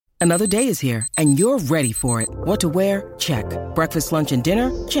Another day is here, and you're ready for it. What to wear? Check. Breakfast, lunch, and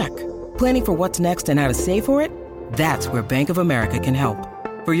dinner? Check. Planning for what's next and how to save for it? That's where Bank of America can help.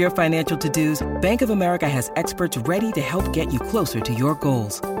 For your financial to-dos, Bank of America has experts ready to help get you closer to your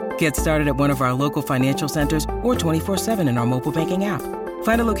goals. Get started at one of our local financial centers or 24/7 in our mobile banking app.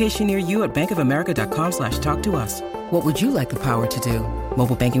 Find a location near you at bankofamerica.com/talktous. What would you like the power to do?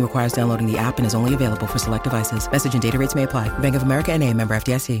 Mobile banking requires downloading the app and is only available for select devices. Message and data rates may apply. Bank of America N.A., member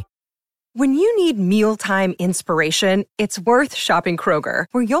FDIC. When you need mealtime inspiration, it's worth shopping Kroger,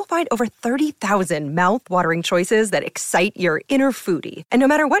 where you'll find over 30,000 mouth-watering choices that excite your inner foodie. And no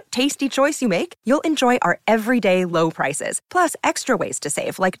matter what tasty choice you make, you'll enjoy our everyday low prices, plus extra ways to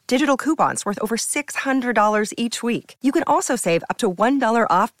save, like digital coupons worth over $600 each week. You can also save up to $1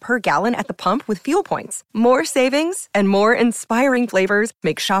 off per gallon at the pump with fuel points. More savings and more inspiring flavors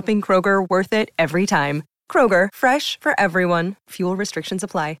make shopping Kroger worth it every time. Kroger, fresh for everyone. Fuel restrictions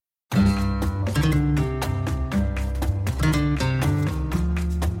apply.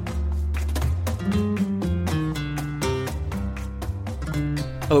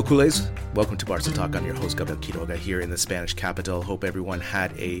 Hello, Culés. Welcome to Barca Talk. I'm your host, Gabriel Quiroga, here in the Spanish capital. Hope everyone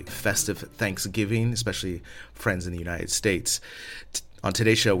had a festive Thanksgiving, especially friends in the United States. On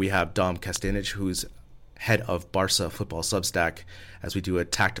today's show, we have Dom Castanich, who's head of Barca Football Substack, as we do a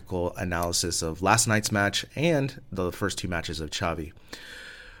tactical analysis of last night's match and the first two matches of Xavi.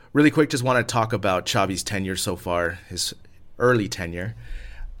 Really quick, just want to talk about Xavi's tenure so far, his early tenure.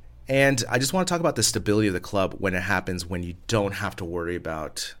 And I just want to talk about the stability of the club when it happens, when you don't have to worry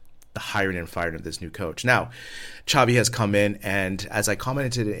about the hiring and firing of this new coach. Now, Xavi has come in, and as I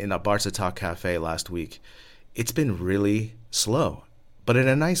commented in a Barca Talk Cafe last week, it's been really slow, but in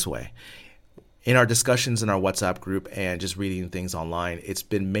a nice way. In our discussions in our WhatsApp group and just reading things online, it's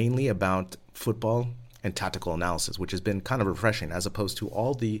been mainly about football and tactical analysis, which has been kind of refreshing as opposed to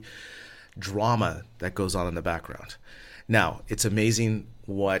all the drama that goes on in the background. Now, it's amazing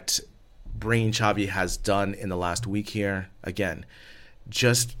what bringing Xavi has done in the last week here. Again,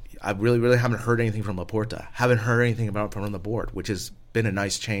 I really haven't heard anything from Laporta. Haven't heard anything about from the board, which has been a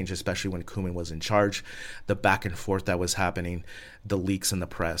nice change, especially when Koeman was in charge. The back and forth that was happening, the leaks in the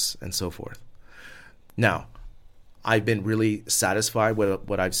press, and so forth. Now, I've been really satisfied with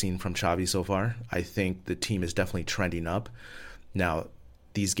what I've seen from Xavi so far. I think the team is definitely trending up. Now,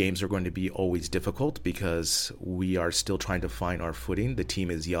 these games are going to be always difficult because we are still trying to find our footing. The team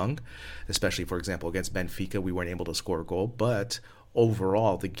is young, especially, for example, against Benfica, we weren't able to score a goal, but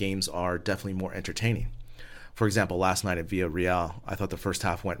overall, the games are definitely more entertaining. For example, last night at Villarreal, I thought the first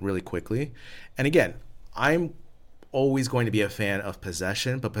half went really quickly. And again, I'm always going to be a fan of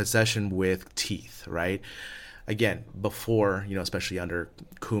possession, but possession with teeth, right? Again, before, especially under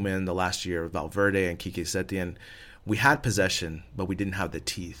Koeman, the last year of Valverde and Quique Setién, we had possession, but we didn't have the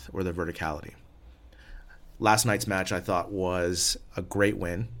teeth or the verticality. Last night's match, I thought, was a great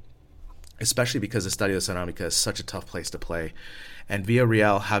win, especially because Estadio Ceramica is such a tough place to play. And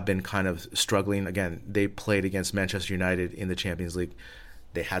Villarreal have been kind of struggling. Again, they played against Manchester United in the Champions League.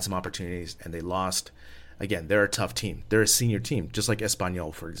 They had some opportunities, and they lost. Again, they're a tough team. They're a senior team, just like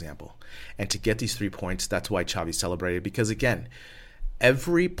Espanyol, for example. And to get these 3 points, that's why Xavi celebrated. Because, again,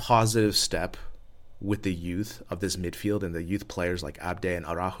 every positive step with the youth of this midfield and the youth players like Abde and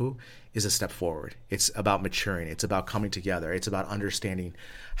Araujo is a step forward. It's about maturing. It's about coming together. It's about understanding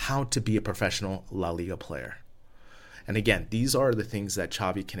how to be a professional La Liga player. And again, these are the things that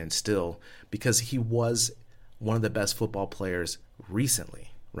Xavi can instill because he was one of the best football players recently,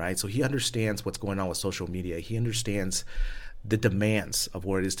 right? So he understands what's going on with social media. He understands the demands of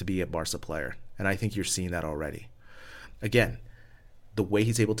what it is to be a Barca player. And I think you're seeing that already. Again, the way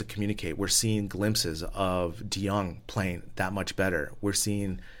he's able to communicate, we're seeing glimpses of De Jong playing that much better. We're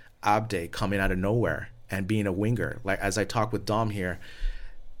seeing Abde coming out of nowhere and being a winger. Like as I talk with Dom here,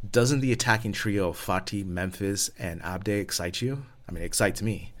 doesn't the attacking trio of Fati, Memphis, and Abde excite you? I mean, it excites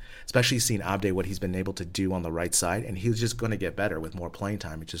me, especially seeing Abde, what he's been able to do on the right side, and he's just going to get better with more playing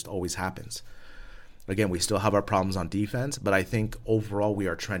time. It just always happens. Again, we still have our problems on defense, but I think overall we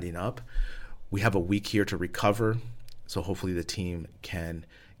are trending up. We have a week here to recover. So hopefully the team can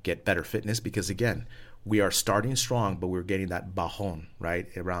get better fitness because, again, we are starting strong, but we're getting that bajon, right,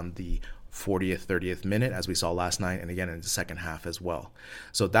 around the 40th, 30th minute, as we saw last night, and again in the second half as well.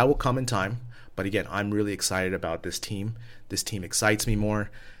 So that will come in time. But, again, I'm really excited about this team. This team excites me more.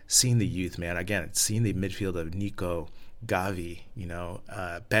 Seeing the youth, man, again, seeing the midfield of Nico, Gavi,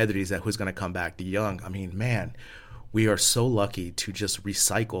 Pedri, who's going to come back, De Jong. I mean, man, we are so lucky to just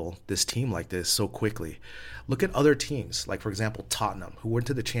recycle this team like this so quickly. Look at other teams, like, for example, Tottenham, who went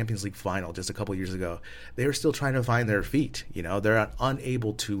to the Champions League final just a couple years ago. They are still trying to find their feet. They're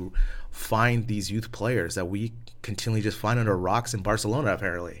unable to find these youth players that we continually just find under rocks in Barcelona,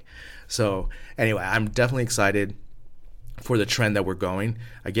 apparently. So anyway, I'm definitely excited for the trend that we're going.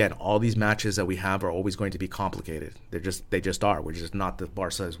 Again, all these matches that we have are always going to be complicated. They just are. We're just not the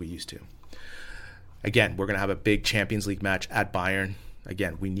Barca as we used to. Again, we're going to have a big Champions League match at Bayern.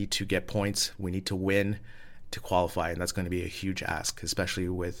 Again, we need to get points. We need to win to qualify, and that's going to be a huge ask, especially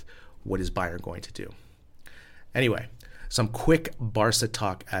with what is Bayern going to do. Anyway, some quick Barca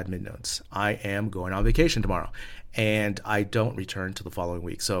talk admin notes. I am going on vacation tomorrow, and I don't return till the following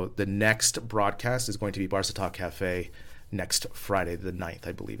week. So the next broadcast is going to be Barca Talk Cafe next Friday, the 9th,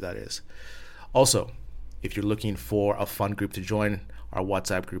 I believe that is. Also, if you're looking for a fun group to join, our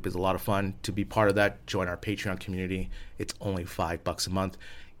WhatsApp group is a lot of fun. To be part of that, join our Patreon community. It's only $5 a month.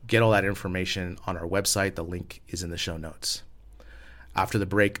 Get all that information on our website. The link is in the show notes. After the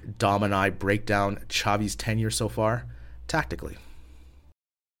break, Dom and I break down Xavi's tenure so far, tactically.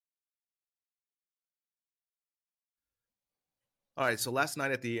 All right, so last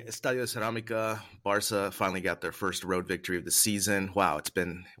night at the Estadio Ceramica, Barca finally got their first road victory of the season. Wow,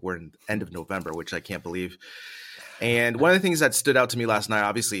 we're in the end of November, which I can't believe. And one of the things that stood out to me last night,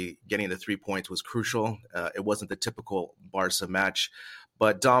 obviously getting the 3 points was crucial. It wasn't the typical Barca match.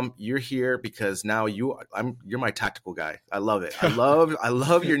 But Dom, you're here because now you're my tactical guy. I love it. I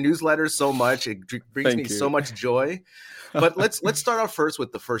love your newsletter so much. It brings me so much joy. But let's start off first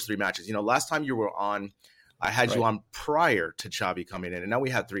with the first 3 matches. Last time you were on, I had you on prior to Xavi coming in, and now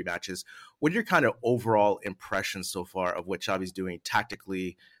we had 3 matches. What are your kind of overall impressions so far of what Xavi's doing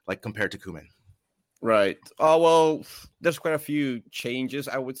tactically, like compared to Koeman? Right. Oh, well, there's quite a few changes,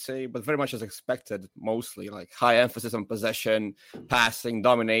 I would say, but very much as expected, mostly like high emphasis on possession, passing,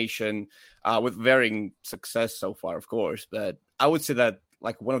 domination, with varying success so far, of course. But I would say that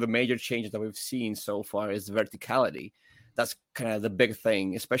like one of the major changes that we've seen so far is verticality. That's kind of the big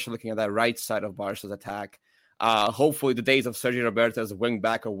thing, especially looking at that right side of Barca's attack. Hopefully the days of Sergio Roberto as a wing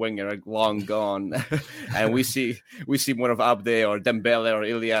back or winger are long gone. And we see more of Abde or Dembele or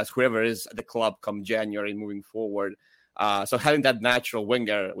Ilias, whoever is at the club come January moving forward. So having that natural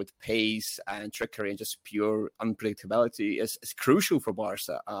winger with pace and trickery and just pure unpredictability is crucial for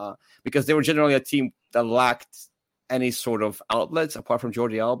Barca, because they were generally a team that lacked any sort of outlets apart from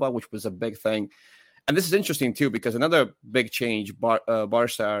Jordi Alba, which was a big thing. And this is interesting, too, because another big change Barca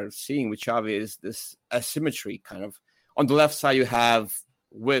are seeing with Xavi is this asymmetry kind of. On the left side, you have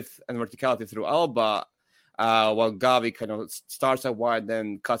width and verticality through Alba, while Gavi kind of starts out wide,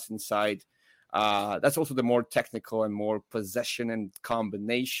 then cuts inside. That's also the more technical and more possession and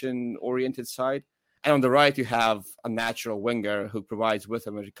combination-oriented side. And on the right, you have a natural winger who provides width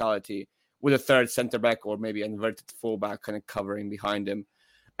and verticality with a third center-back or maybe an inverted fullback kind of covering behind him.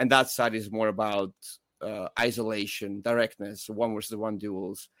 And that side is more about isolation, directness, 1-versus-1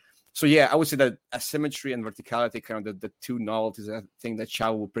 duels. So, yeah, I would say that asymmetry and verticality, kind of the 2 novelties, I think that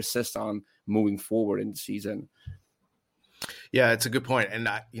Xavi will persist on moving forward in the season. Yeah, it's a good point. And,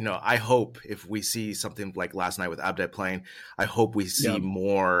 I hope if we see something like last night with Abde playing, I hope we see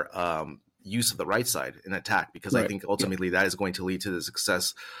more use of the right side in attack, because I think ultimately that is going to lead to the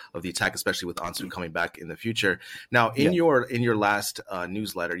success of the attack, especially with Ansu coming back in the future. Now, in your last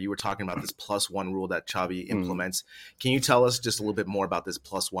newsletter, you were talking about this +1 rule that Xavi implements. Can you tell us just a little bit more about this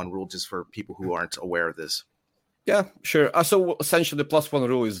 +1 rule, just for people who aren't aware of this? Yeah, sure. So essentially, the +1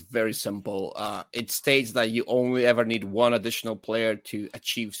 rule is very simple. It states that you only ever need 1 additional player to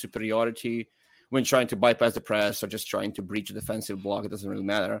achieve superiority when trying to bypass the press or just trying to breach a defensive block. It doesn't really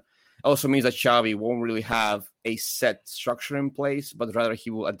matter. Also means that Xavi won't really have a set structure in place, but rather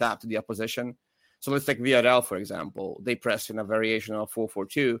he will adapt to the opposition. So let's take Villarreal, for example. They press in a variation of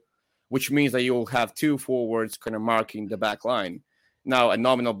 4-4-2, which means that you'll have 2 forwards kind of marking the back line. Now, a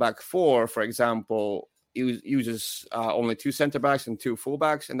nominal back 4, for example, uses only 2 center-backs and 2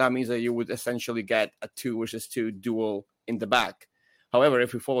 fullbacks, and that means that you would essentially get a 2-versus-2 duel in the back. However,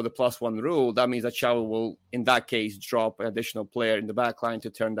 if we follow the +1 rule, that means that Xavi will, in that case, drop an additional player in the back line to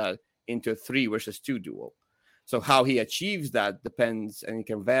turn that into a 3-versus-2 duel. So how he achieves that depends, and it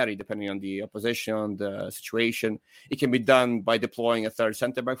can vary depending on the opposition, the situation. It can be done by deploying a third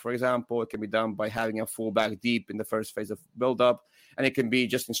center-back, for example. It can be done by having a fullback deep in the first phase of build-up. And it can be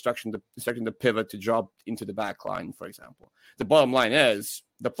just instructing the pivot to drop into the back line, for example. The bottom line is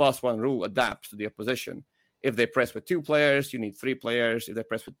the +1 rule adapts to the opposition. If they press with 2 players, you need 3 players. If they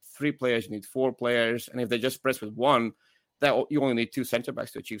press with 3 players, you need 4 players. And if they just press with 1, you only need 2 center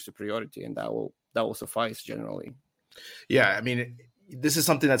backs to achieve superiority, and that will suffice generally. Yeah, I mean, this is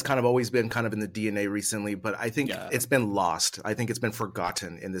something that's kind of always been kind of in the DNA recently, but I think it's been lost. I think it's been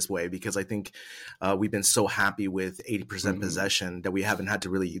forgotten in this way because I think we've been so happy with 80% possession that we haven't had to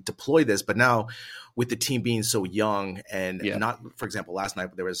really deploy this. But now with the team being so young and not, for example, last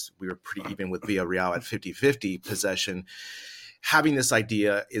night we were pretty even with Villarreal at 50-50 possession. Having this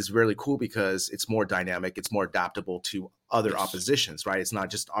idea is really cool because it's more dynamic, it's more adaptable to other oppositions, right? It's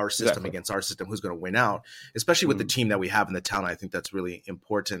not just our system against our system who's going to win out, especially with the team that we have in the town. I think that's really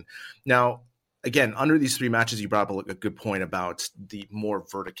important. Now, again, under these three matches, you brought up a good point about the more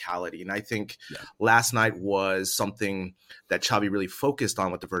verticality. And I think last night was something that Xavi really focused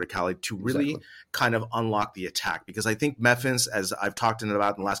on with the verticality to really kind of unlock the attack. Because I think Memphis, as I've talked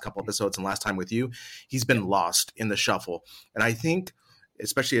about in the last couple episodes and last time with you, he's been lost in the shuffle. And I think,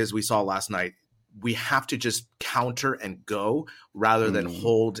 especially as we saw last night, we have to just counter and go rather than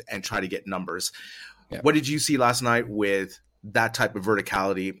hold and try to get numbers. What did you see last night with that type of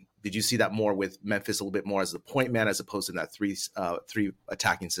verticality? Did you see that more with Memphis a little bit more as the point man as opposed to that three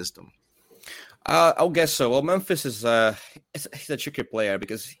attacking system? I would guess so. Well, Memphis is he's a tricky player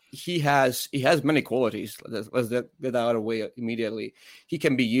because he has many qualities. Let's get that out of the way immediately. He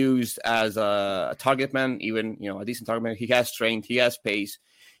can be used as a target man, even a decent target man. He has strength, he has pace,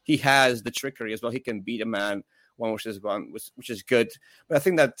 he has the trickery as well. He can beat a man which is good. But I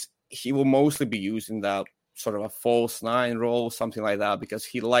think that he will mostly be used in that sort of a false nine role, something like that, because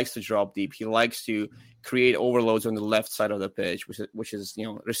he likes to drop deep. He likes to create overloads on the left side of the pitch, which is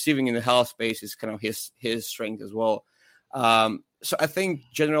receiving in the half space is kind of his strength as well. So I think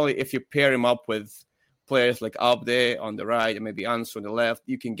generally, if you pair him up with players like Abde on the right and maybe Ansu on the left,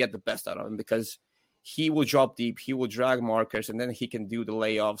 you can get the best out of him because he will drop deep, he will drag markers, and then he can do the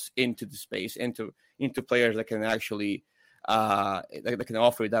layoffs into the space, into players that can actually that can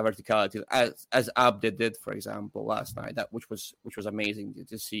offer that verticality, as Abde did, for example, last night. Which was amazing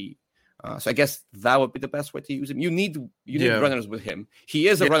to see. So I guess that would be the best way to use him. You need runners with him. He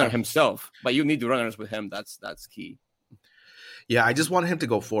is a runner himself, but you need runners with him. That's key. Yeah, I just wanted him to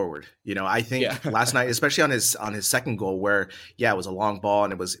go forward. I think last night, especially on his second goal, where it was a long ball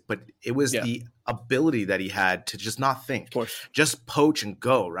and it was the ability that he had to just not think, just poach and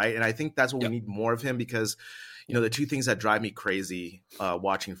go, right? And I think that's what we need more of him because the two things that drive me crazy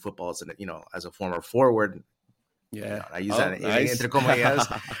watching football as a former forward, I use that nice. Entre comillas,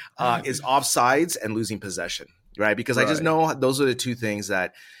 is offsides and losing possession, right? Because I just know those are the two things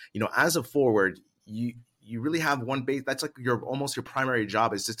that, as a forward, you really have one base. That's like your primary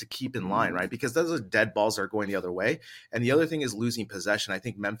job is just to keep in line, right? Because those are dead balls that are going the other way. And the other thing is losing possession. I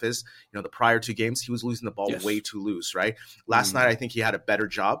think Memphis, the prior two games, he was losing the ball way too loose, right? Last night, I think he had a better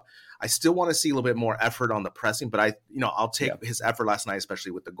job. I still want to see a little bit more effort on the pressing, but I'll take his effort last night,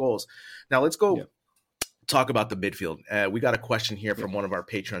 especially with the goals. Now let's go talk about the midfield. We got a question here from one of our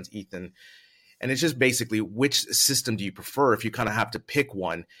patrons, Ethan. And it's just basically, which system do you prefer if you kind of have to pick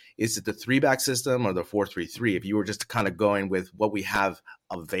one? Is it the 3-back system or the 4-3-3? If you were just kind of going with what we have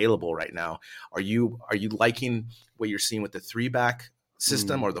available right now, are you liking what you're seeing with the 3-back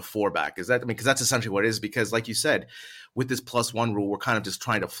system or the 4-back? Because that's essentially what it is. Because like you said, with this +1 rule, we're kind of just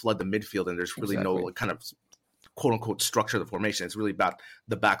trying to flood the midfield, and there's really no kind of quote unquote structure of the formation. It's really about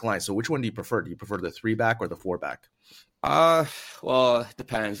the back line. So which one do you prefer? Do you prefer the 3-back or the 4-back? Well, it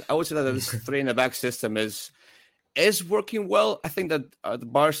depends. I would say that this 3-in-the-back system is working well. I think that the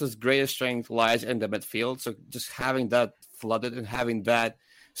Barca's greatest strength lies in the midfield. So just having that flooded and having that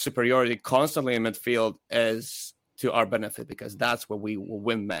superiority constantly in midfield is to our benefit because that's where we will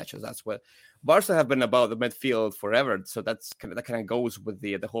win matches. That's what Barca have been about the midfield forever. So that kind of goes with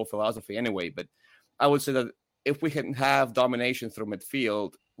the whole philosophy anyway. But I would say that if we can have domination through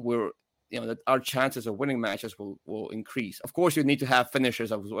midfield, that our chances of winning matches will increase. Of course, you need to have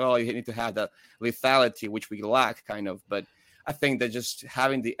finishers as well. You need to have the lethality, which we lack kind of. But I think that just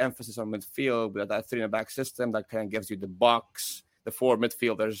having the emphasis on midfield with that 3-in-the-back system that kind of gives you the box, the 4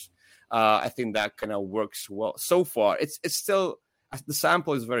 midfielders, I think that kind of works well. So far, it's still, the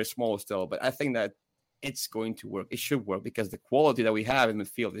sample is very small still, but I think that it's going to work. It should work because the quality that we have in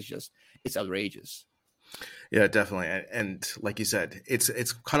midfield it's outrageous. Yeah, definitely. And like you said, it's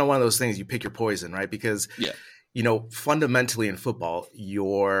kind of one of those things, you pick your poison, right? Because, fundamentally in football,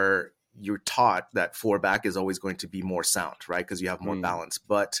 you're taught that 4-back is always going to be more sound, right? Because you have more balance.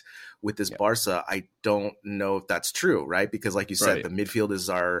 But with this Barca, I don't know if that's true, right? Because like you said, the midfield is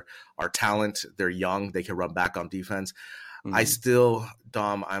our talent. They're young. They can run back on defense. I still,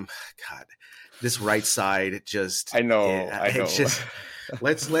 Dom, this right side just, I know. It's just,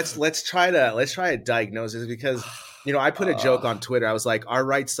 let's try to diagnose this because I put a joke on Twitter. I was like, our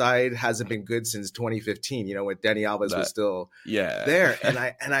right side hasn't been good since 2015, when Dani Alves was still there.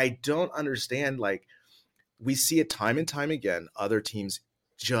 And I don't understand, like, we see it time and time again, other teams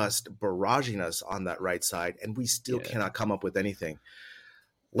just barraging us on that right side, and we still cannot come up with anything.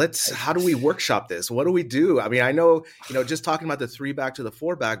 How do we workshop this? What do we do? I mean, I know, just talking about the 3-back to the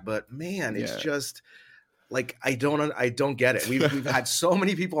 4-back, but man, it's just like, I don't get it. We've had so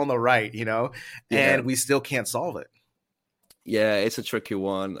many people on the right, and we still can't solve it. Yeah, it's a tricky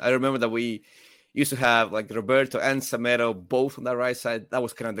one. I remember that we used to have like Roberto and Samero both on the right side. That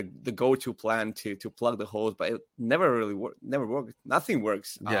was kind of the go-to plan to plug the holes, but it never really worked. Never worked. Nothing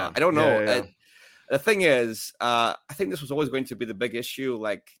works. I don't know. Yeah. The thing is, I think this was always going to be the big issue,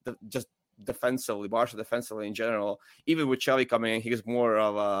 like just defensively, Barca defensively in general. Even with Xavi coming in, he was more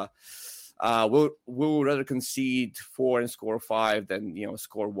of a we'll rather concede 4 and score 5 than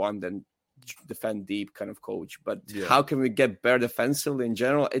score 1 than defend deep kind of coach. But how can we get better defensively in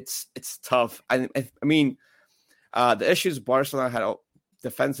general? It's tough. I mean, the issues Barcelona had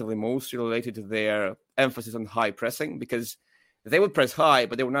defensively mostly related to their emphasis on high pressing, because they would press high,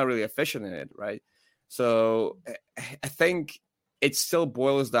 but they were not really efficient in it, right? So I think it still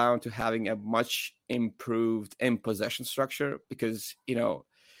boils down to having a much improved in possession structure, because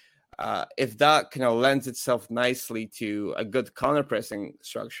if that kind of lends itself nicely to a good counter pressing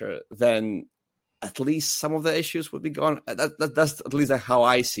structure, then at least some of the issues would be gone. That's at least how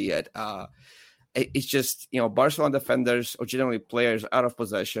I see it. It's just, Barcelona defenders, or generally players out of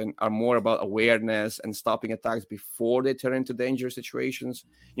possession, are more about awareness and stopping attacks before they turn into dangerous situations,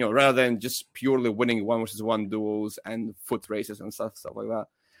 rather than just purely winning 1-versus-1 duels and foot races and stuff like that.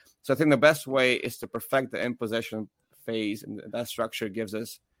 So I think the best way is to perfect the in possession phase, and that structure gives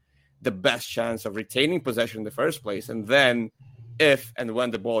us the best chance of retaining possession in the first place, and then if and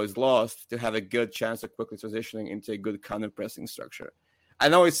when the ball is lost, to have a good chance of quickly transitioning into a good counter pressing structure. I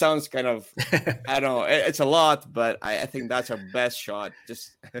know it sounds kind of, I don't know, it's a lot, but I think that's our best shot.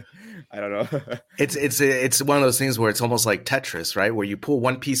 Just, I don't know. It's one of those things where it's almost like Tetris, right? Where you pull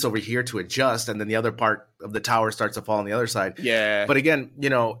one piece over here to adjust, and then the other part of the tower starts to fall on the other side. Yeah. But again,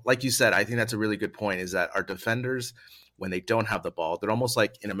 like you said, I think that's a really good point, is that our defenders, when they don't have the ball, they're almost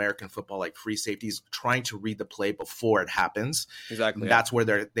like in American football, like free safeties, trying to read the play before it happens. Exactly. That's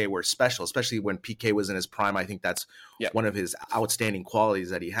where they were special, especially when PK was in his prime. I think that's one of his outstanding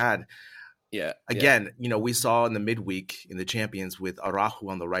qualities that he had. Yeah. Again, we saw in the midweek in the Champions with Araujo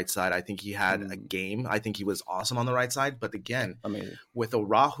on the right side. I think he had a game. I think he was awesome on the right side. But again, amazing. With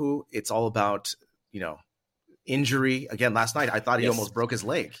Araujo, it's all about, injury. Again, last night, I thought he almost broke his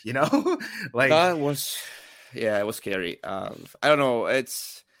leg, like that was... Yeah, it was scary. I don't know.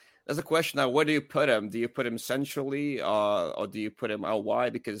 There's a question now. Where do you put him? Do you put him centrally, or do you put him out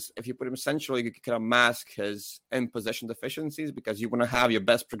wide? Because if you put him centrally, you can kind of mask his in possession deficiencies, because you want to have your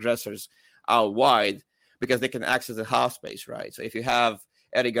best progressors out wide, because they can access the half space, right? So if you have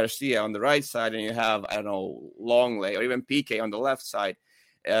Eric Garcia on the right side and you have, I don't know, Longley or even PK on the left side,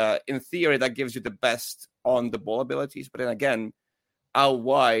 in theory, that gives you the best on the ball abilities. But then again, out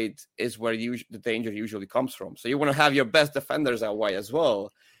wide is where the danger usually comes from. So you want to have your best defenders out wide as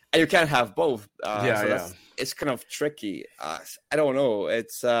well, and you can't have both. It's kind of tricky. I don't know.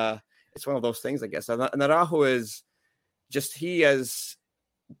 It's one of those things, I guess. And Araujo is just, he is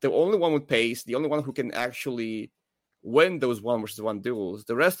the only one with pace, the only one who can actually win those 1-versus-1 duels.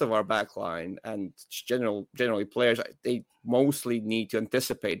 The rest of our back line and generally players, they mostly need to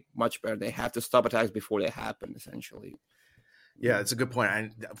anticipate much better. They have to stop attacks before they happen, essentially. Yeah, it's a good point.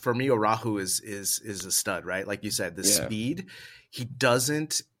 And for me, Araujo is a stud, right? Like you said, the speed, he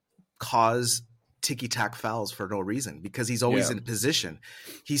doesn't cause ticky-tack fouls for no reason, because he's always in position.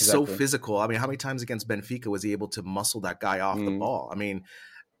 He's so physical. I mean, how many times against Benfica was he able to muscle that guy off the ball? I mean,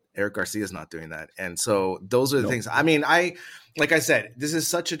 Eric Garcia is not doing that. And so those are the things. I mean, like I said, this is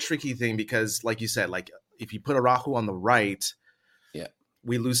such a tricky thing, because like you said, like if you put Araujo on the right,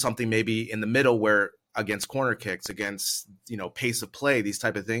 we lose something maybe in the middle where against corner kicks, against, pace of play, these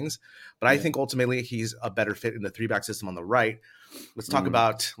type of things. But I think ultimately he's a better fit in the 3-back system on the right. Let's talk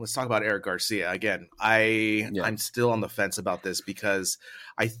about Eric Garcia. Again, I'm still on the fence about this, because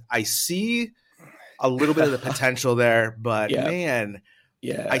I see a little bit of the potential there, but man,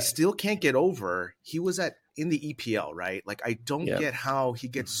 I still can't get over, he was in the EPL, right? Like, I don't get how he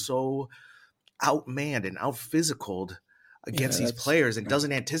gets so outmanned and out physicaled against these players and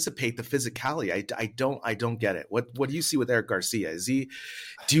doesn't anticipate the physicality. I don't get it. What do you see with Eric Garcia?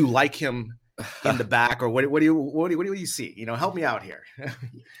 Do you like him in the back, or what do you see? Help me out here.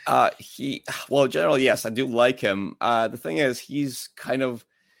 Generally, yes, I do like him. The thing is, he's kind of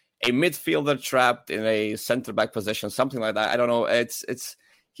a midfielder trapped in a center back position, something like that. I don't know.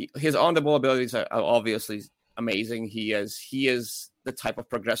 His on the ball abilities are obviously amazing. He is the type of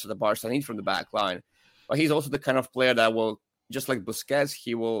progressor the Barca need from the back line, but he's also the kind of player that will, just like Busquets,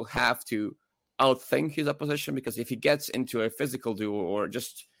 he will have to outthink his opposition, because if he gets into a physical duel or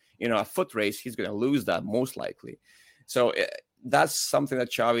just a foot race, he's going to lose that most likely. So that's something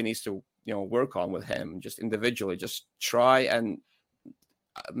that Xavi needs to work on with him, just individually, just try and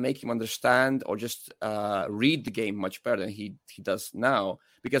make him understand, or just read the game much better than he does now.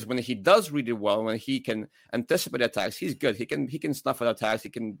 Because when he does read it well, when he can anticipate attacks, he's good. He can snuff out attacks, he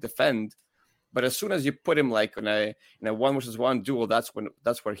can defend. But as soon as you put him like in a 1-versus-1 duel, that's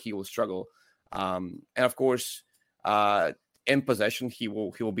where he will struggle. And of course, in possession, he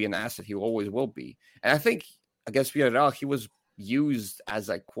will be an asset. He always will be. And I think against Villarreal, he was used as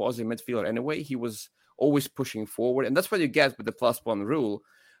a quasi midfielder anyway. He was always pushing forward, and that's what you get with the +1 rule.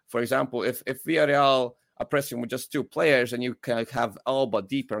 For example, if Villarreal are pressing with just 2 players, and you can have Alba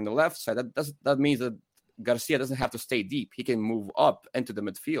deeper on the left side, that means that Garcia doesn't have to stay deep. He can move up into the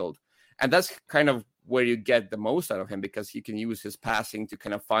midfield, and that's kind of where you get the most out of him, because he can use his passing to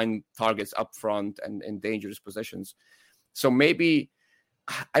kind of find targets up front and in dangerous positions. So maybe,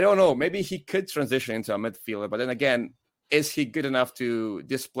 I don't know, maybe he could transition into a midfielder, but then again, is he good enough to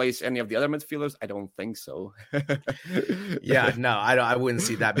displace any of the other midfielders? I don't think so. Yeah, no, I wouldn't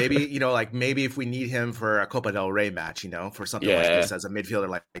see that. Maybe, maybe if we need him for a Copa del Rey match, for something like this as a midfielder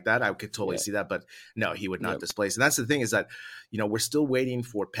like that, I could totally see that. But no, he would not displace. And that's the thing, is that, we're still waiting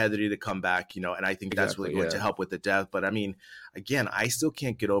for Pedri to come back, and I think that's really going to help with the depth. But I mean, again, I still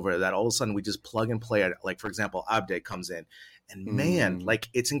can't get over that. All of a sudden we just plug and play. Like, for example, Abde comes in. And man,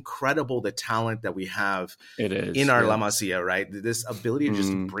 it's incredible the talent that we have in our La Masia, right? This ability to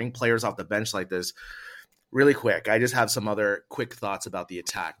just bring players off the bench like this. Really quick, I just have some other quick thoughts about the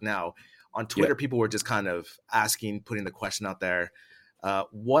attack. Now, on Twitter, people were just kind of putting the question out there,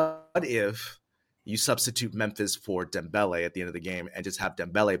 what if you substitute Memphis for Dembele at the end of the game and just have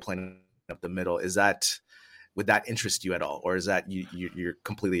Dembele playing up the middle? Would that interest you at all, or is that you're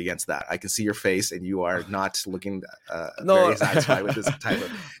completely against that? I can see your face, and you are not looking very satisfied with this type of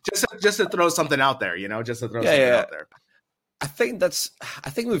just to throw something out there, just to throw something out there. I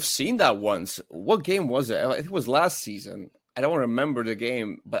think we've seen that once. What game was it? It was last season. I don't remember the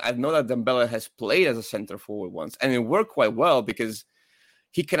game, but I know that Dembele has played as a center forward once, and it worked quite well, because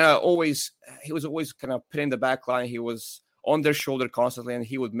he was always kind of put in the back line. He was on their shoulder constantly, and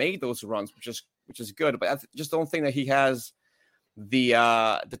he would make those runs, which is good. But I just don't think that he has the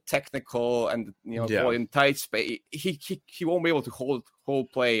technical and in tight space. He won't be able to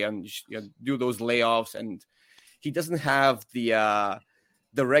hold play and do those layoffs, and he doesn't have the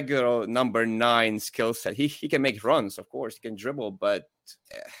regular number 9 skill set. He can make runs, of course, he can dribble, but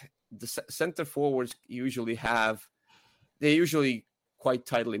the center forwards usually quite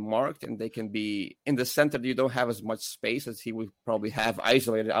tightly marked, and they can be in the center. You don't have as much space as he would probably have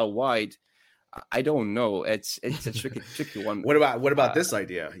isolated out wide. I don't know. It's a tricky one. What about this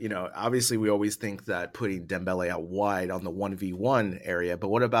idea? Obviously we always think that putting Dembele out wide on the 1v1 area, but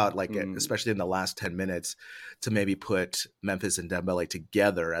what about especially in the last 10 minutes, to maybe put Memphis and Dembele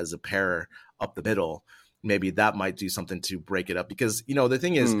together as a pair up the middle? Maybe that might do something to break it up, because the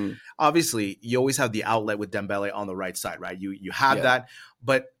thing is, obviously you always have the outlet with Dembele on the right side, right? You have that,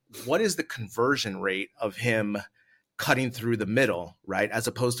 but what is the conversion rate of him cutting through the middle, right, as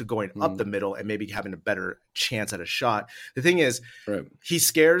opposed to going up the middle and maybe having a better chance at a shot? The thing is, he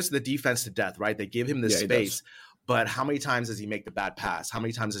scares the defense to death, right? They give him this space, but how many times does he make the bad pass? How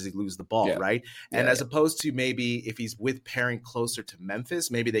many times does he lose the ball, right? And as opposed to maybe if he's with pairing closer to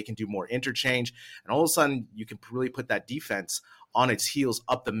Memphis, maybe they can do more interchange, and all of a sudden you can really put that defense on its heels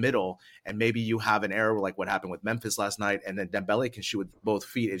up the middle, and maybe you have an error like what happened with Memphis last night, and then Dembele can shoot with both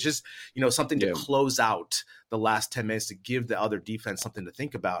feet. It's just, something to close out the last 10 minutes to give the other defense something to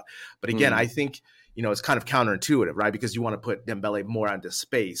think about. But again, I think, it's kind of counterintuitive, right? Because you want to put Dembele more onto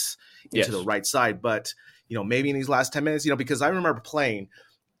space into the right side. But, maybe in these last 10 minutes, because I remember playing,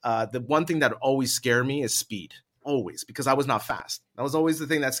 the one thing that always scared me is speed. Always, because I was not fast. That was always the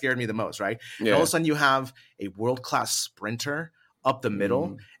thing that scared me the most, right? And all of a sudden you have a world-class sprinter up the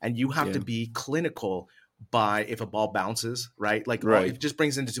middle, and you have to be clinical by if a ball bounces, right? It just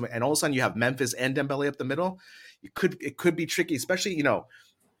brings into too much. And all of a sudden you have Memphis and Dembele up the middle. It could be tricky, especially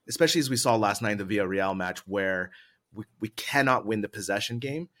as we saw last night in the Villarreal match, where we cannot win the possession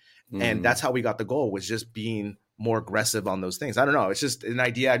game. And that's how we got the goal, was just being more aggressive on those things. I don't know. It's just an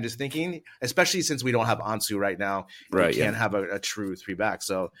idea I'm just thinking, especially since we don't have Ansu right now. We can't have a true 3-back.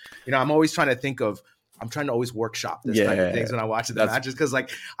 So, I'm always trying to think of I'm trying to always workshop this kind of things when I watch the matches, because like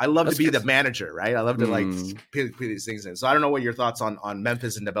I love to be the manager, right? I love to like put these things in. So I don't know what your thoughts on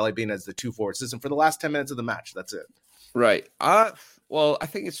Memphis and Dembele being as the 2-forward system for the last 10 minutes of the match. That's it. Right. Well, I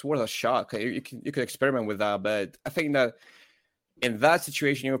think it's worth a shot. You could experiment with that, but I think that in that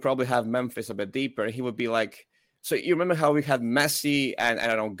situation, you would probably have Memphis a bit deeper. He would be like, so you remember how we had Messi and I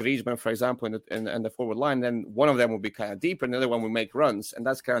don't know, Griezmann, for example, in the forward line. Then one of them would be kind of deeper, and the other one would make runs, and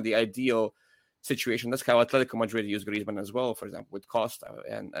that's kind of the ideal situation. That's how Atletico Madrid used Griezmann as well, for example, with Costa,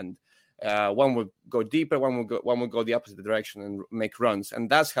 and one would go deeper, one would go the opposite direction and make runs, and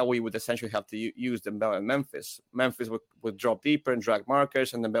that's how we would essentially have to use Dembele and Memphis. Memphis would drop deeper and drag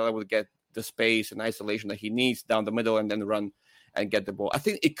markers, and Dembele would get the space and isolation that he needs down the middle, and then run and get the ball. I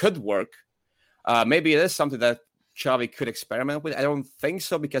think it could work. Maybe it is something that Xavi could experiment with. I don't think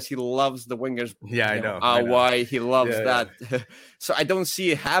so, because he loves the wingers. Yeah, I know. Why he loves that. So I don't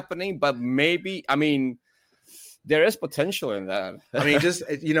see it happening, but maybe, I mean, there is potential in that. I mean, just,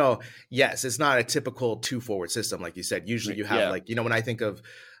 yes, it's not a typical 2-forward system, like you said. Usually you have when I think of,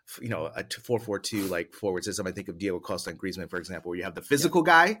 a 4-4-2 like forward system, I think of Diego Costa and Griezmann, for example, where you have the physical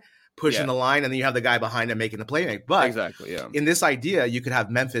guy pushing the line, and then you have the guy behind him making the playmaking. But exactly, in this idea, you could have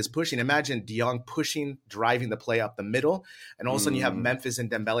Memphis pushing. Imagine De Jong pushing, driving the play up the middle, and all of a sudden you have Memphis and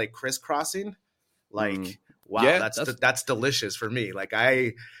Dembele crisscrossing. Like, wow, that's delicious for me. Like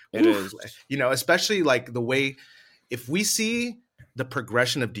it is, especially like the way, if we see the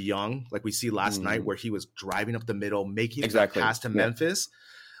progression of De Jong, like we see last night, where he was driving up the middle, making that pass to Memphis.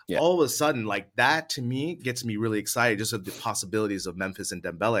 Yeah. All of a sudden, like that to me gets me really excited just of the possibilities of Memphis and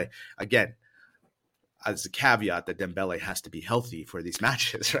Dembele. Again, as a caveat that Dembele has to be healthy for these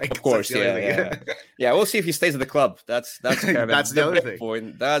matches, right? Of course, yeah. We'll see if he stays at the club. That's kind of that's the other thing.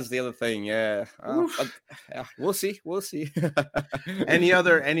 Point. That's the other thing. Yeah. We'll see. Any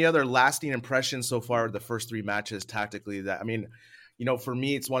other lasting impressions so far of the first 3 matches tactically? That, I mean, for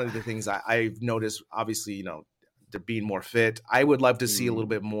me, it's one of the things I've noticed. Obviously, they're being more fit. I would love to see a little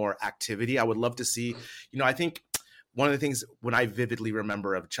bit more activity. I would love to see, I think one of the things when I vividly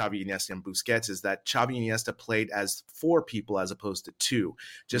remember of Xavi, Iniesta, and Busquets is that Xavi and Iniesta played as 4 people as opposed to 2,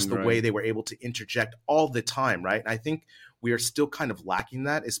 just the way they were able to interject all the time, right? And I think we are still kind of lacking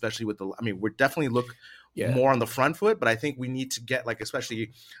that, especially with we're definitely more on the front foot, but I think we need to get, like,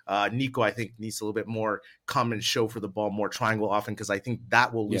 especially Nico, I think needs a little bit more come and show for the ball, more triangle often, because I think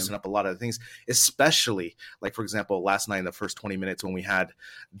that will loosen up a lot of the things, especially like, for example, last night in the first 20 minutes when we had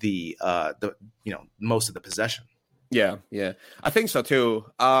the most of the possession. Yeah. I think so too.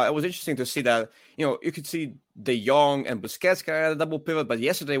 It was interesting to see that, you could see De Jong and Busquets kind of double pivot, but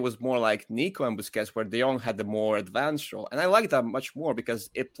yesterday was more like Nico and Busquets, where De Jong had the more advanced role. And I like that much more because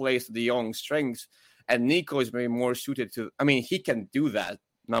it plays to De Jong's strengths. And Nico is maybe more suited to, he can do that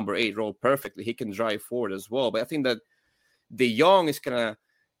number 8 role perfectly. He can drive forward as well. But I think that De Jong is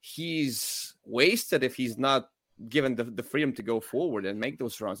he's wasted if he's not given the freedom to go forward and make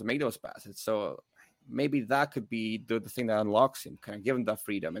those runs and make those passes. So maybe that could be the thing that unlocks him, kind of give him that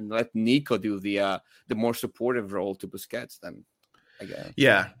freedom and let Nico do the more supportive role to Busquets then again.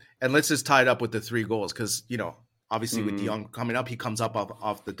 Yeah. And let's just tie it up with the 3 goals because, obviously, with De Jong coming up, he comes up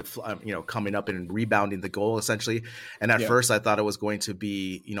off the coming up and rebounding the goal essentially. And at first, I thought it was going to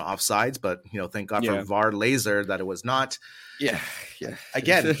be offsides, but thank God for VAR laser that it was not. Yeah.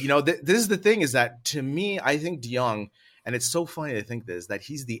 Again, this is the thing is that to me, I think De Jong, and it's so funny to think this, that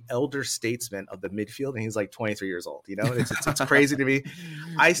he's the elder statesman of the midfield, and he's like 23 years old. It's crazy to me.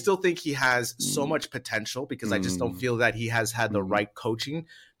 I still think he has so much potential because I just don't feel that he has had the right coaching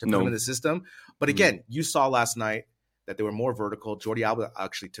to put him in the system. But again, you saw last night that they were more vertical. Jordi Alba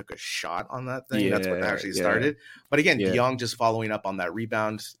actually took a shot on that thing. That's what actually started. But again, De Jong just following up on that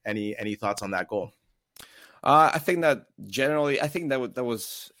rebound. Any thoughts on that goal? I think that generally, that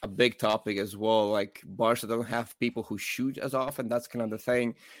was a big topic as well. Like Barca don't have people who shoot as often. That's kind of the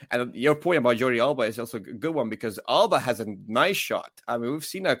thing. And your point about Jordi Alba is also a good one because Alba has a nice shot. We've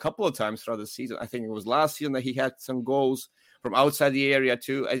seen it a couple of times throughout the season. I think it was last season that he had some goals from outside the area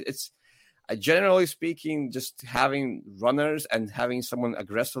too. It's generally speaking, just having runners and having someone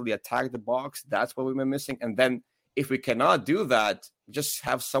aggressively attack the box, that's what we've been missing. And then if we cannot do that, just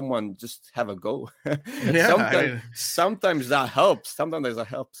have someone just have a go. Sometimes that helps. Sometimes that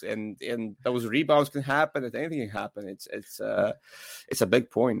helps, and those rebounds can happen. If anything can happen, it's a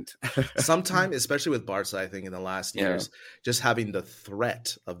big point. Sometimes, especially with Barca, I think in the last years, just having the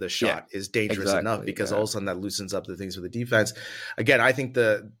threat of the shot is dangerous enough because all of a sudden that loosens up the things for the defense. Again, I think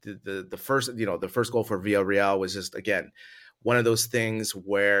the first goal for Villarreal was just one of those things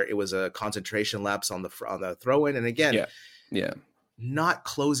where it was a concentration lapse on the throw in, and again, not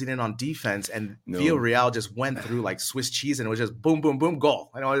closing in on defense, and No. Villarreal just went through like Swiss cheese, and it was just boom, boom, boom,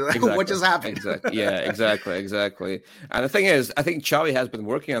 goal. I know, like, Exactly. what just happened? Exactly. Yeah, exactly. And the thing is, I think Xavi has been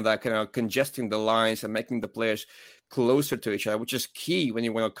working on that, kind of congesting the lines and making the players closer to each other, which is key when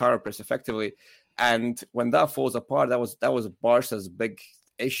you want to counter press effectively. And when that falls apart, that was Barca's big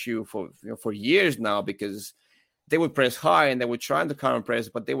issue for years now, because they would press high and they would try to counter press,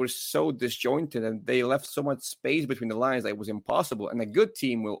 but they were so disjointed and they left so much space between the lines that it was impossible. And a good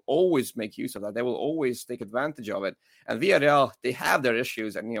team will always make use of that. They will always take advantage of it. And Villarreal, they have their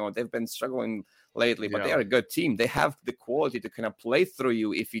issues, and they've been struggling lately, but they are a good team. They have the quality to kind of play through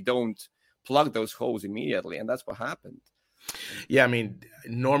you if you don't plug those holes immediately, and that's what happened. Yeah, I mean,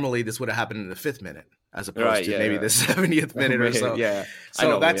 normally this would have happened in the 5th minute, as opposed to maybe the 70th minute or so. Yeah.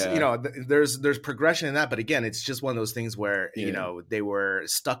 So that's, there's progression in that. But again, it's just one of those things where, they were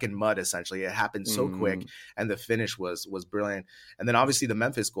stuck in mud, essentially. It happened so quick, and the finish was brilliant. And then obviously the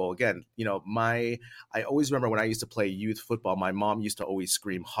Memphis goal, again, I always remember when I used to play youth football, my mom used to always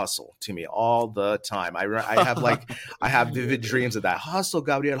scream hustle to me all the time. I have vivid dreams of that. Hustle,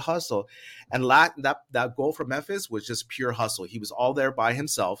 Gabriel, hustle. And that goal from Memphis was just pure hustle. He was all there by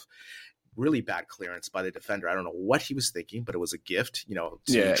himself. Really bad clearance by the defender. I don't know what he was thinking, but it was a gift,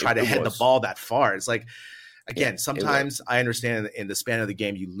 to try to head the ball that far. It's like, again, sometimes I understand in the span of the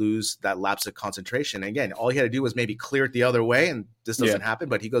game, you lose that lapse of concentration. And again, all he had to do was maybe clear it the other way, and this doesn't happen,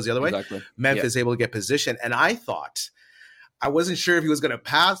 but he goes the other way. Memphis able to get position. And I wasn't sure if he was going to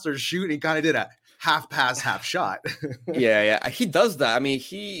pass or shoot. And he kind of did a half pass, half shot. Yeah. He does that. I mean,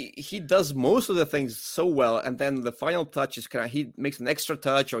 he does most of the things so well, and then the final touch is he makes an extra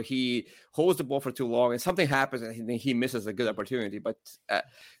touch, or he holds the ball for too long, and something happens, and he misses a good opportunity. But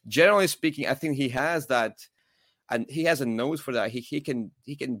generally speaking, I think he has that, and he has a nose for that. He can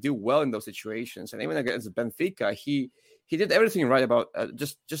do well in those situations, and even against Benfica, he did everything right about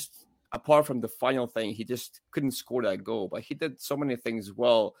just apart from the final thing, he just couldn't score that goal. But he did so many things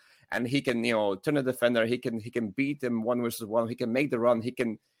well. And he can, turn a defender. He can beat him 1-1. He can make the run. He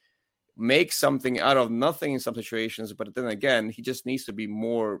can make something out of nothing in some situations. But then again, he just needs to be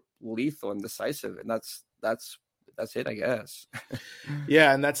more lethal and decisive. And that's it, I guess.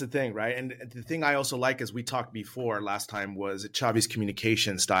 Yeah, and that's the thing, right? And the thing I also like, as we talked before last time, was Xavi's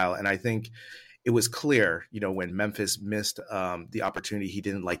communication style. And I think it was clear, when Memphis missed the opportunity, he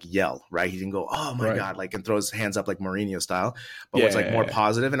didn't yell, right? He didn't go, oh my God, and throw his hands up like Mourinho style, but was more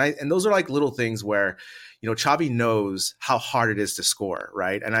positive. And those are little things where, Xavi knows how hard it is to score,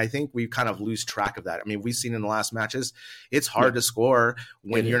 right? And I think we kind of lose track of that. I mean, we've seen in the last matches, it's hard to score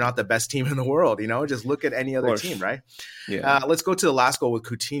when you're not the best team in the world, just look at any other team, right? Yeah. Let's go to the last goal with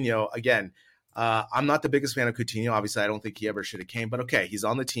Coutinho. Again, I'm not the biggest fan of Coutinho. Obviously, I don't think he ever should have came, but okay, he's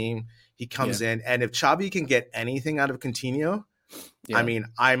on the team. He comes in, and if Xavi can get anything out of Coutinho, I mean,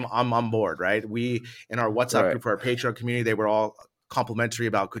 I'm on board, right? We, in our WhatsApp group for our Patreon community, they were all complimentary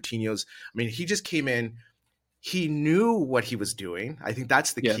about Coutinho's. I mean, he just came in. He knew what he was doing. I think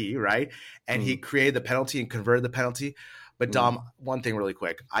that's the key, right? And he created the penalty and converted the penalty. But Dom, one thing really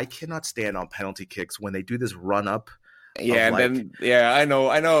quick. I cannot stand on penalty kicks when they do this run up. Yeah, and then I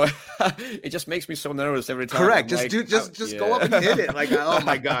know. It just makes me so nervous every time. Correct. Just go up and hit it. Oh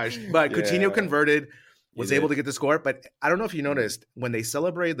my gosh. But Coutinho converted, was able to get the score. But I don't know if you noticed, when they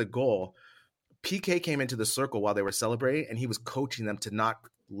celebrated the goal, PK came into the circle while they were celebrating, and he was coaching them to not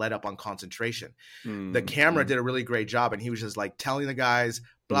let up on concentration. The camera did a really great job, and he was just telling the guys,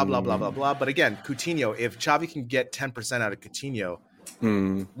 blah, blah, blah, blah, blah. But again, Coutinho, if Xavi can get 10% out of Coutinho,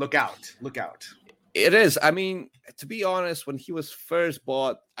 look out. It is. I mean, to be honest, when he was first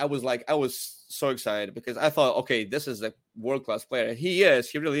bought, I was so excited, because I thought, okay, this is a world-class player. And he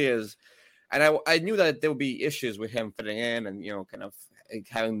really is. And I knew that there would be issues with him fitting in and, kind of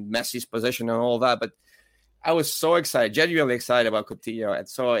having Messi's position and all that. But I was so excited, genuinely excited about Coutinho. And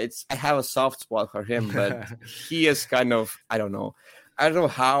so I have a soft spot for him, but he is kind of, I don't know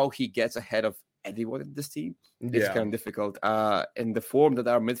how he gets ahead of anyone in this team. It's kind of difficult. In the form that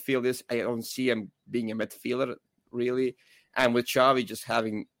our midfield is, I don't see him being a midfielder really. And with Xavi just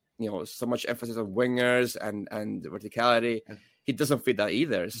having so much emphasis on wingers and verticality, he doesn't fit that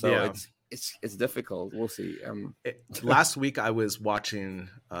either. So it's difficult. We'll see. Last week I was watching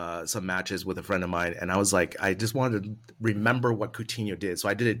some matches with a friend of mine, and I was I just wanted to remember what Coutinho did. So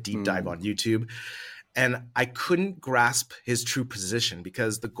I did a deep dive on YouTube. And I couldn't grasp his true position,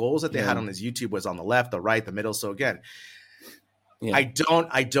 because the goals that they had on his YouTube was on the left, the right, the middle. So again, I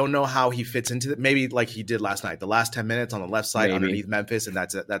don't know how he fits into it. Maybe like he did last night, the last 10 minutes on the left side underneath Memphis, and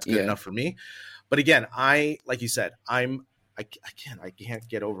that's good enough for me. But again, like you said, I'm I can't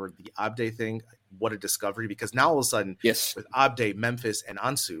get over the Abde thing. What a discovery, because now all of a sudden, yes, with Abde, Memphis, and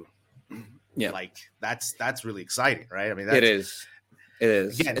Ansu, like that's really exciting, right? I mean, it is.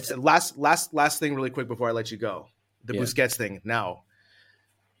 Again, it's last thing really quick before I let you go. The Busquets thing. Now,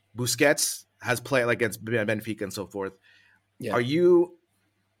 Busquets has played against Benfica and so forth. Yeah.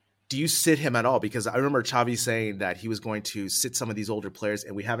 Do you sit him at all? Because I remember Xavi saying that he was going to sit some of these older players,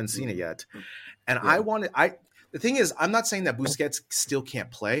 and we haven't seen it yet. And the thing is, I'm not saying that Busquets still can't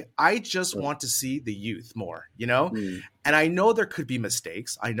play. I just want to see the youth more, And I know there could be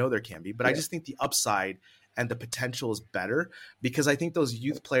mistakes. I know there can be, but I just think the upside and the potential is better, because I think those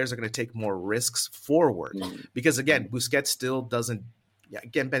youth players are going to take more risks forward. Because again, Busquets still doesn't. Yeah,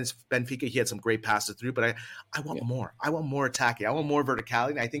 again, Benfica, he had some great passes through, but I want more. I want more attacking. I want more verticality.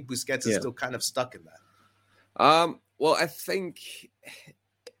 And I think Busquets is still kind of stuck in that. Well, I think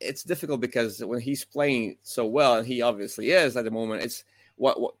it's difficult because when he's playing so well, and he obviously is at the moment,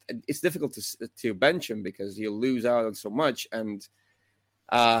 it's difficult to bench him because he'll lose out on so much. And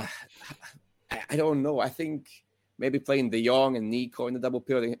I don't know. I think maybe playing De Jong and Nico in the double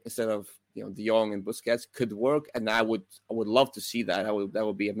pivot instead of De Jong and Busquets could work, and I would love to see that. That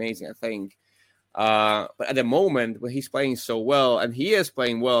would be amazing, I think. But at the moment, when he's playing so well, and he is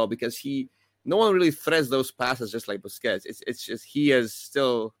playing well because no one really threads those passes just like Busquets. It's just he is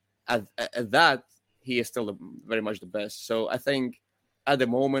still at that, he is still very much the best. So I think at the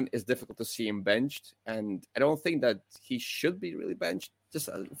moment it's difficult to see him benched, and I don't think that he should be really benched just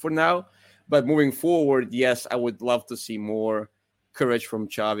for now. But moving forward, yes, I would love to see more courage from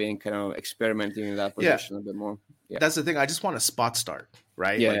Xavi and kind of experimenting in that position a bit more. Yeah. That's the thing. I just want a spot start,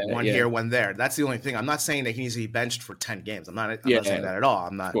 right? One here, one there. That's the only thing. I'm not saying that he needs to be benched for 10 games. I'm not saying that at all.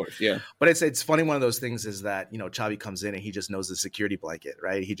 I'm not. Of course, yeah. But it's funny. One of those things is that, Xavi comes in and he just knows the security blanket,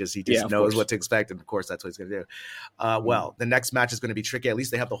 right? He just knows what to expect. And of course, that's what he's going to do. Well, the next match is going to be tricky. At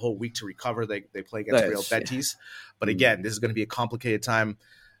least they have the whole week to recover. They play against Real Betis. But again, this is going to be a complicated time.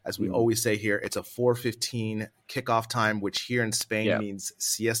 As we always say here, it's a 4:15 kickoff time, which here in Spain means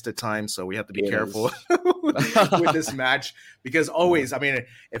siesta time. So we have to be careful with this match, because always, I mean,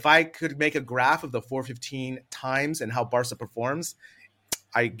 if I could make a graph of the 4:15 times and how Barca performs,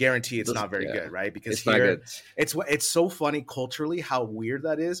 I guarantee it's not very good, right? Because here, it's so funny culturally how weird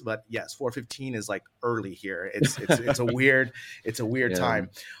that is. But yes, 4:15 is like early here. It's a weird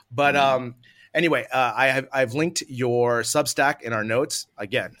time. But anyway, I've linked your Substack in our notes.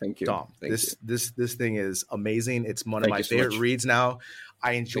 Again, thank you, Dom. This thing is amazing. It's one of my favorite reads now.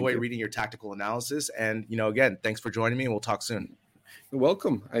 I enjoy reading your tactical analysis. And, again, thanks for joining me, and we'll talk soon. You're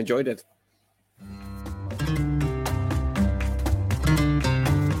welcome. I enjoyed it.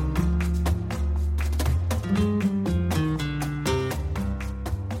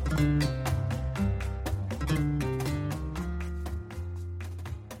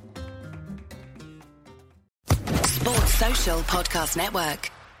 Social Podcast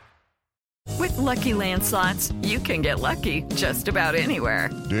Network. With Lucky Land Slots, you can get lucky just about anywhere.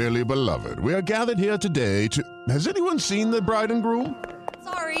 Dearly beloved, we are gathered here today to... Has anyone seen the bride and groom?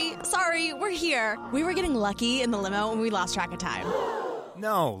 Sorry, we're here. We were getting lucky in the limo and we lost track of time.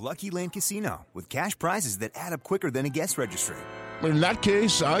 No, Lucky Land Casino, with cash prizes that add up quicker than a guest registry. In that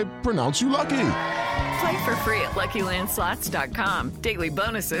case, I pronounce you lucky. Play for free at LuckyLandSlots.com. Daily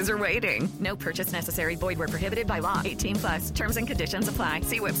bonuses are waiting. No purchase necessary. Void where prohibited by law. 18+. Terms and conditions apply.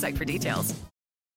 See website for details.